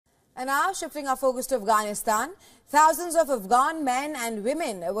And now shifting our focus to Afghanistan, thousands of Afghan men and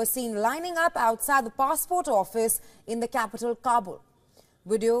women were seen lining up outside the passport office in the capital Kabul.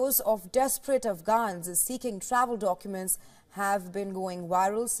 Videos of desperate Afghans seeking travel documents have been going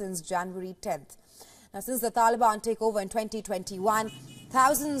viral since January 10th. Now, since the Taliban takeover in 2021,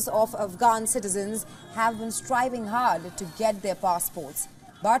 thousands of Afghan citizens have been striving hard to get their passports.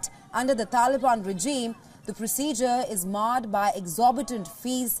 But under the Taliban regime, the procedure is marred by exorbitant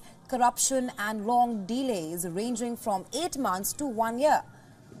fees, corruption and long delays ranging from 8 months to 1 year.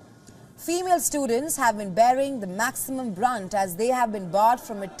 Female students have been bearing the maximum brunt as they have been barred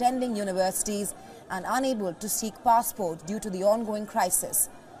from attending universities and unable to seek passports due to the ongoing crisis.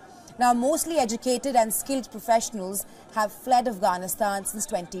 Now, mostly educated and skilled professionals have fled Afghanistan since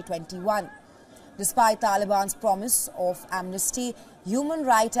 2021. Despite Taliban's promise of amnesty, human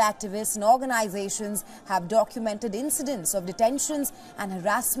rights activists and organizations have documented incidents of detentions and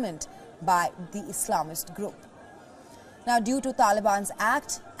harassment by the Islamist group. Now, due to Taliban's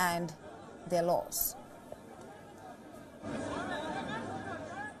act and their laws.